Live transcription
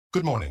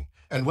Good morning,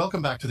 and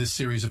welcome back to this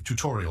series of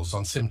tutorials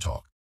on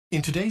SimTalk.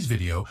 In today's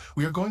video,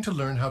 we are going to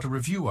learn how to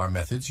review our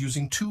methods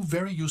using two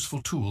very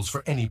useful tools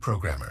for any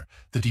programmer,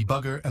 the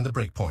debugger and the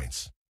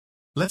breakpoints.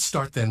 Let's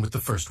start then with the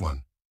first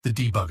one, the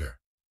debugger.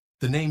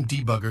 The name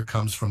debugger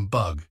comes from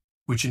bug,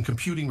 which in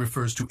computing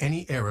refers to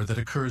any error that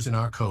occurs in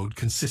our code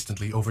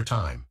consistently over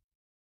time.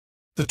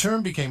 The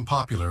term became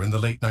popular in the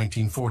late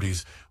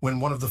 1940s when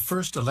one of the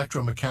first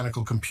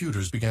electromechanical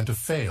computers began to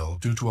fail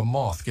due to a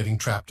moth getting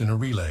trapped in a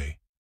relay.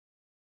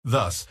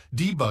 Thus,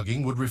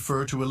 debugging would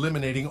refer to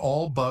eliminating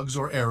all bugs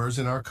or errors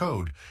in our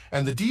code,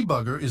 and the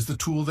debugger is the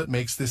tool that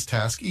makes this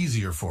task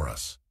easier for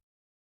us.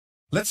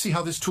 Let's see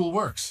how this tool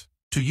works.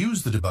 To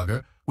use the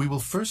debugger, we will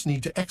first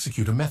need to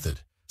execute a method,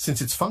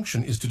 since its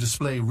function is to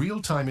display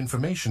real-time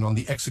information on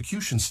the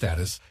execution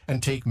status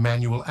and take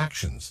manual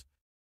actions.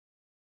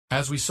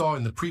 As we saw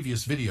in the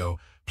previous video,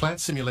 plant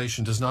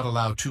simulation does not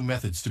allow two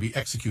methods to be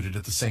executed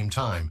at the same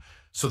time,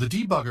 so the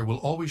debugger will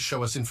always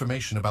show us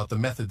information about the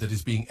method that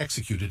is being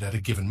executed at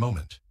a given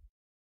moment.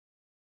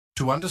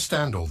 To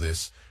understand all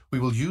this, we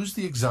will use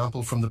the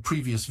example from the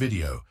previous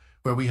video,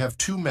 where we have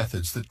two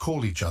methods that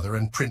call each other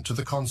and print to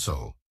the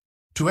console.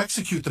 To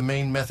execute the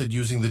main method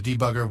using the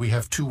debugger, we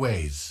have two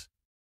ways.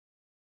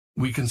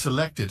 We can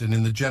select it and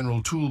in the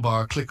general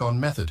toolbar click on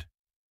Method,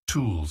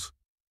 Tools,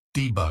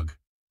 Debug,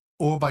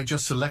 or by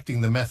just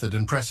selecting the method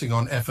and pressing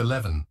on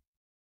F11.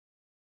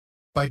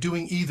 By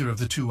doing either of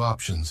the two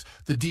options,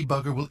 the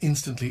debugger will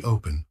instantly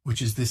open,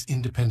 which is this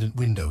independent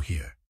window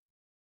here.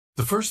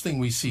 The first thing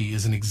we see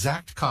is an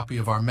exact copy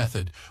of our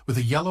method with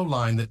a yellow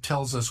line that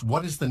tells us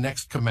what is the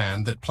next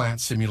command that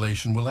plant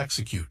simulation will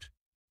execute.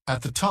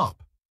 At the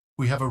top,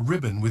 we have a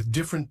ribbon with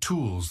different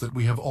tools that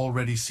we have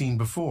already seen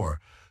before,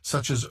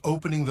 such as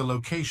opening the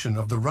location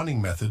of the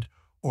running method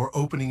or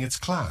opening its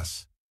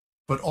class,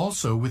 but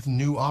also with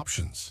new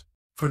options.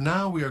 For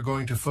now, we are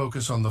going to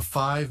focus on the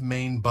 5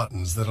 main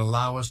buttons that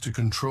allow us to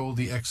control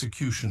the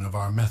execution of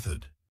our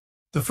method.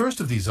 The first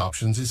of these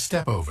options is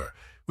Step Over,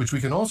 which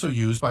we can also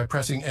use by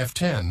pressing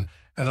F10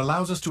 and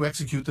allows us to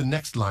execute the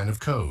next line of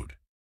code.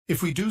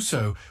 If we do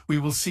so, we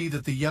will see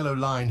that the yellow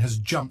line has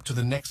jumped to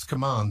the next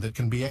command that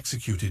can be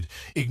executed,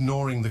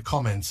 ignoring the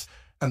comments,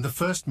 and the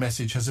first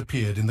message has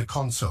appeared in the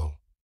console.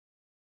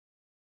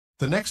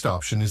 The next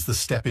option is the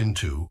Step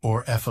Into,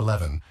 or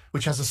F11,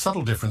 which has a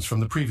subtle difference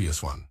from the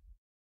previous one.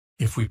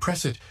 If we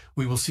press it,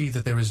 we will see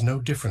that there is no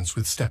difference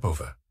with Step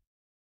Over.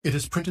 It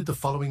has printed the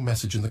following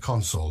message in the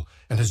console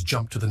and has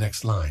jumped to the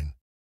next line.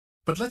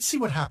 But let's see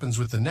what happens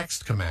with the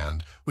next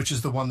command, which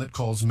is the one that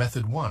calls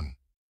Method 1.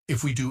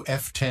 If we do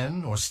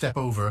F10 or Step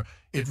Over,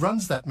 it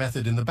runs that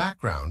method in the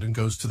background and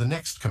goes to the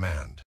next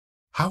command.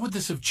 How would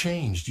this have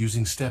changed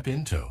using Step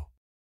Into?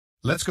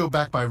 Let's go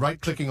back by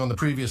right-clicking on the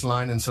previous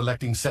line and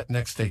selecting Set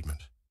Next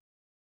Statement.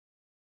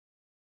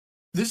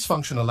 This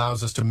function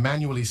allows us to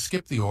manually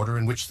skip the order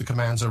in which the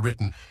commands are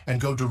written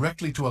and go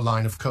directly to a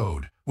line of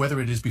code,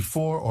 whether it is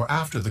before or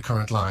after the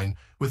current line,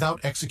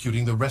 without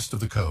executing the rest of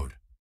the code.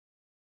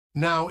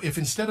 Now, if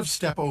instead of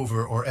Step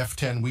Over or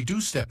F10 we do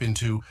Step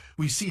Into,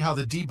 we see how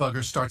the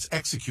debugger starts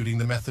executing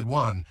the Method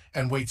 1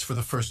 and waits for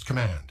the first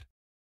command.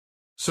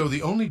 So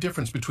the only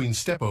difference between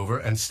Step Over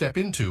and Step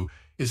Into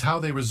is how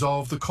they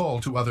resolve the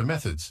call to other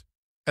methods.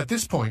 At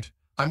this point,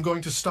 I'm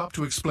going to stop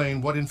to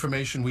explain what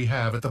information we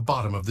have at the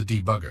bottom of the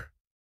debugger.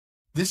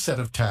 This set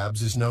of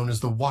tabs is known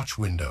as the Watch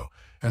window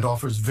and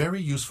offers very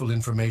useful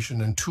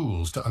information and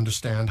tools to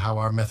understand how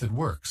our method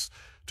works,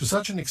 to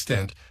such an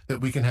extent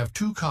that we can have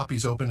two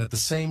copies open at the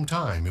same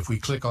time if we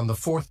click on the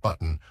 4th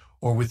button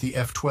or with the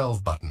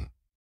F12 button.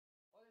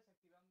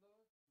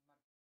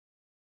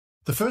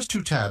 The first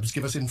two tabs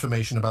give us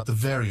information about the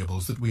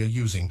variables that we are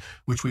using,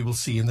 which we will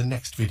see in the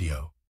next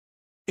video.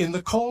 In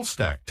the Call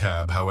Stack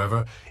tab,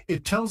 however,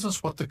 it tells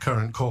us what the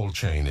current call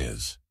chain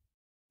is.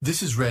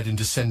 This is read in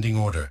descending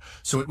order,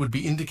 so it would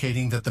be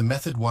indicating that the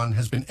Method 1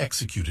 has been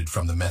executed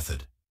from the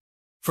method.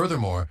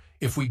 Furthermore,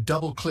 if we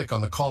double-click on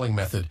the calling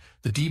method,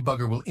 the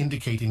debugger will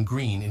indicate in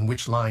green in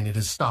which line it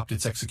has stopped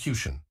its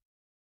execution.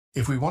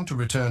 If we want to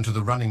return to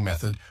the running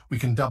method, we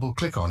can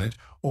double-click on it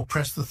or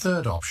press the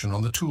third option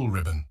on the tool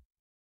ribbon.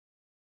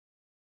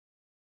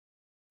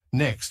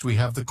 Next, we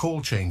have the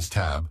Call Chains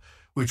tab,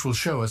 which will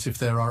show us if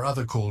there are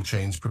other call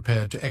chains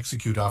prepared to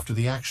execute after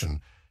the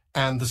action,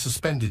 and the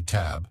Suspended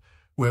tab,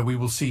 where we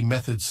will see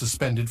methods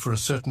suspended for a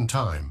certain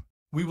time.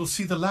 We will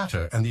see the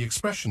latter and the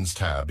Expressions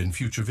tab in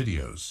future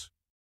videos.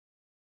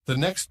 The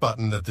next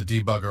button that the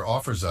debugger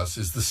offers us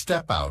is the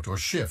Step Out or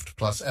Shift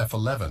plus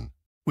F11.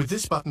 With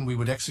this button, we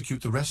would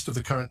execute the rest of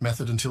the current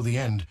method until the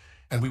end,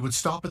 and we would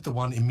stop at the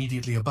one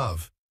immediately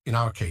above, in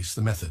our case,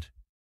 the method.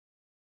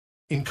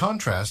 In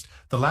contrast,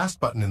 the last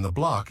button in the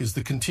block is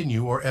the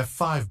Continue or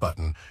F5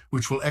 button,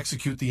 which will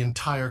execute the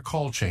entire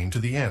call chain to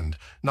the end,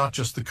 not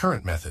just the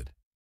current method.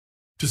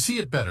 To see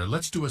it better,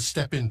 let's do a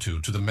Step Into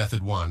to the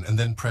Method 1 and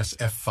then press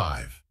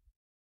F5.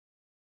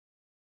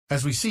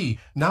 As we see,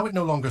 now it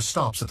no longer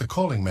stops at the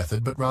calling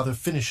method, but rather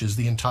finishes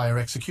the entire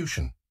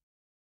execution.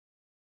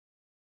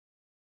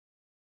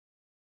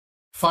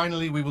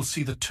 Finally, we will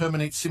see the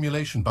Terminate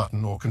Simulation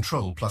button or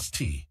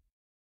Ctrl+T.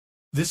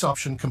 This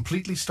option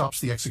completely stops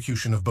the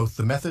execution of both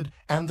the method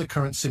and the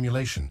current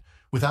simulation,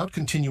 without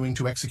continuing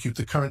to execute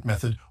the current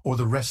method or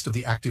the rest of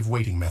the active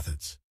waiting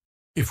methods.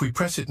 If we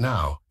press it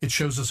now, it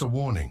shows us a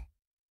warning.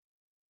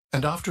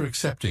 And after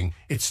accepting,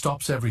 it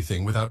stops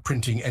everything without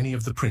printing any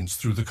of the prints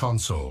through the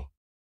console.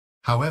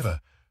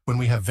 However, when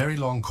we have very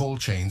long call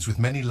chains with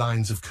many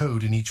lines of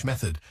code in each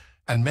method,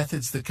 and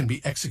methods that can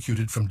be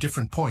executed from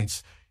different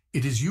points,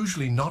 it is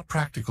usually not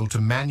practical to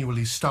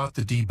manually start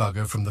the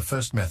debugger from the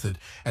first method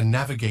and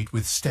navigate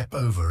with step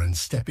over and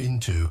step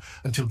into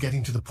until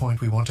getting to the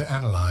point we want to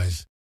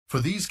analyze. For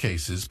these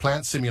cases,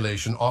 Plant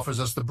Simulation offers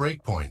us the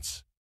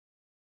breakpoints.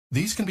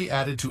 These can be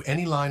added to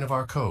any line of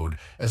our code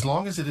as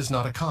long as it is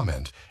not a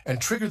comment, and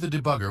trigger the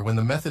debugger when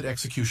the method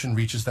execution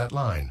reaches that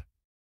line.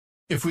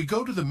 If we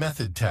go to the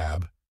Method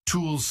tab,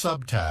 Tools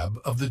sub-tab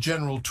of the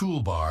General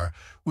toolbar,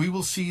 we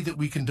will see that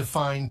we can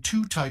define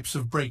two types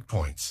of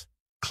breakpoints: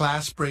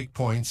 class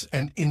breakpoints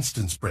and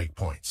instance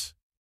breakpoints.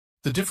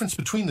 The difference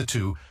between the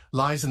two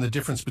lies in the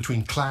difference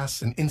between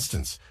class and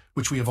instance,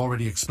 which we have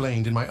already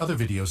explained in my other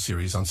video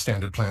series on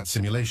standard plant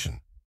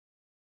simulation.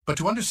 But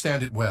to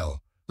understand it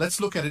well, let's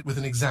look at it with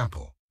an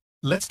example.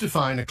 Let's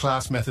define a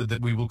class method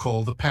that we will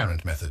call the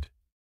parent method.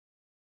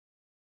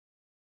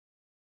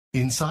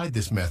 Inside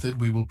this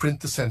method, we will print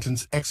the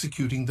sentence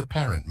executing the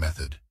parent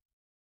method.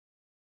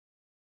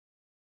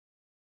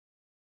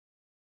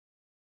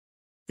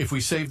 If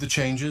we save the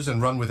changes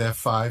and run with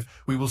F5,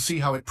 we will see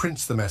how it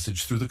prints the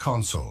message through the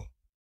console.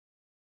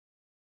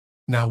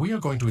 Now we are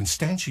going to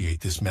instantiate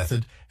this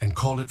method and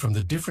call it from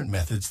the different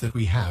methods that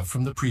we have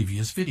from the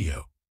previous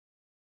video.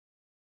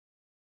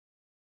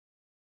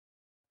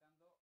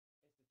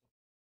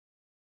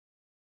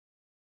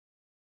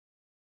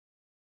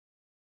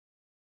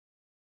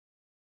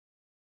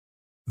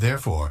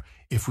 Therefore,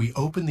 if we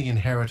open the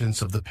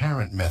inheritance of the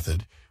parent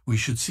method, we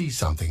should see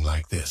something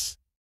like this.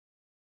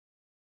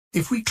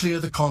 If we clear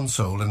the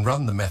console and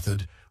run the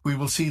method, we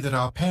will see that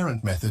our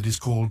parent method is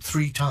called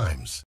 3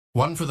 times,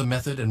 one for the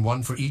method and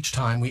one for each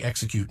time we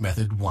execute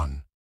method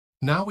 1.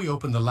 Now we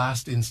open the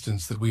last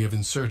instance that we have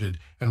inserted,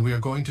 and we are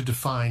going to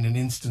define an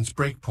instance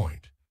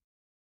breakpoint.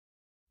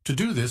 To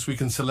do this, we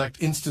can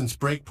select Instance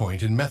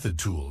Breakpoint in Method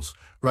Tools,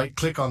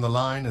 right-click on the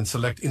line and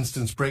select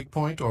Instance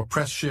Breakpoint, or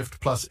press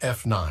Shift plus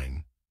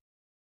F9.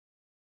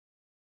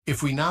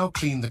 If we now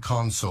clean the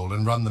console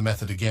and run the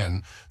method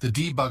again, the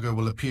debugger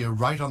will appear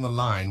right on the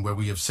line where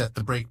we have set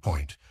the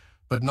breakpoint,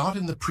 but not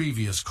in the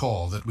previous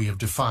call that we have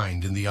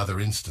defined in the other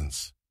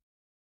instance.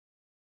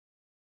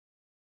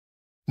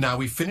 Now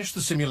we've finished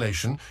the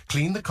simulation,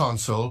 cleaned the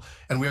console,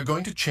 and we are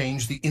going to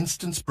change the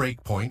instance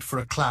breakpoint for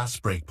a class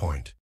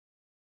breakpoint.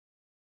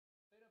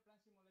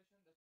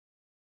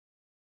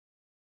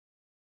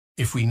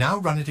 If we now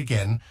run it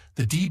again,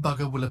 the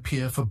debugger will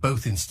appear for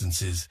both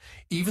instances,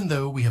 even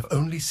though we have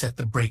only set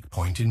the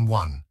breakpoint in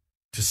one.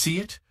 To see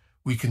it,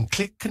 we can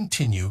click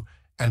Continue,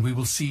 and we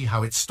will see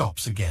how it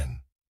stops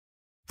again.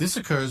 This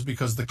occurs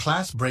because the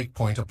class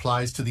breakpoint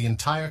applies to the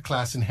entire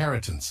class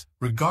inheritance,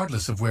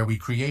 regardless of where we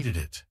created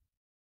it.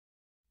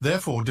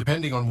 Therefore,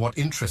 depending on what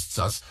interests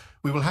us,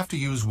 we will have to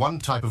use one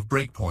type of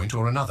breakpoint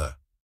or another.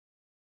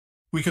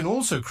 We can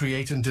also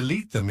create and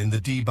delete them in the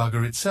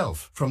debugger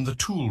itself from the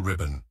Tool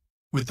ribbon,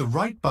 with the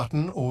right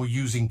button or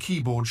using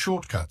keyboard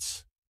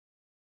shortcuts.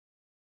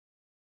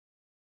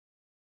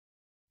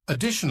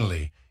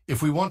 Additionally,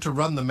 if we want to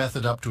run the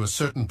method up to a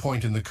certain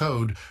point in the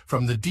code,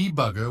 from the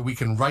debugger we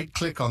can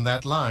right-click on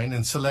that line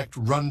and select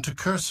Run to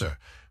Cursor,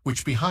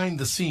 which behind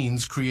the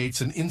scenes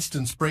creates an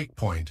instance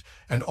breakpoint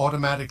and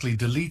automatically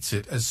deletes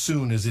it as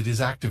soon as it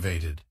is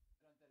activated.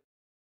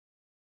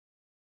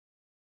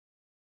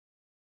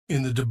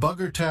 In the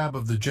Debugger tab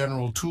of the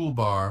General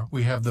toolbar,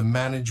 we have the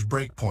Manage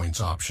Breakpoints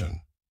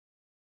option.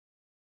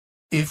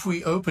 If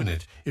we open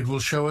it, it will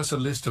show us a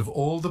list of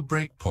all the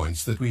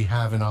breakpoints that we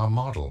have in our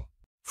model.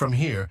 From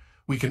here,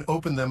 we can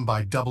open them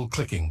by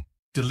double-clicking,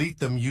 delete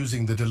them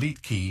using the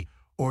Delete key,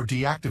 or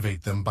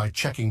deactivate them by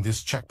checking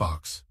this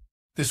checkbox.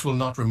 This will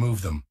not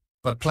remove them,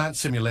 but Plant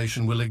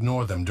Simulation will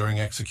ignore them during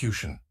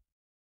execution.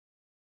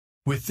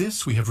 With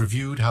this, we have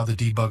reviewed how the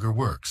debugger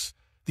works,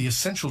 the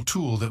essential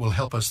tool that will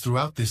help us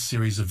throughout this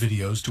series of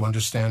videos to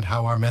understand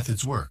how our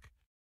methods work.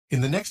 In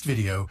the next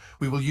video,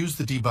 we will use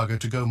the debugger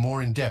to go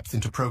more in depth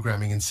into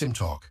programming in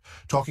SimTalk,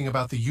 talking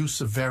about the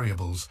use of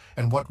variables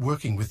and what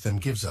working with them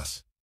gives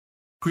us.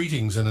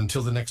 Greetings, and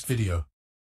until the next video.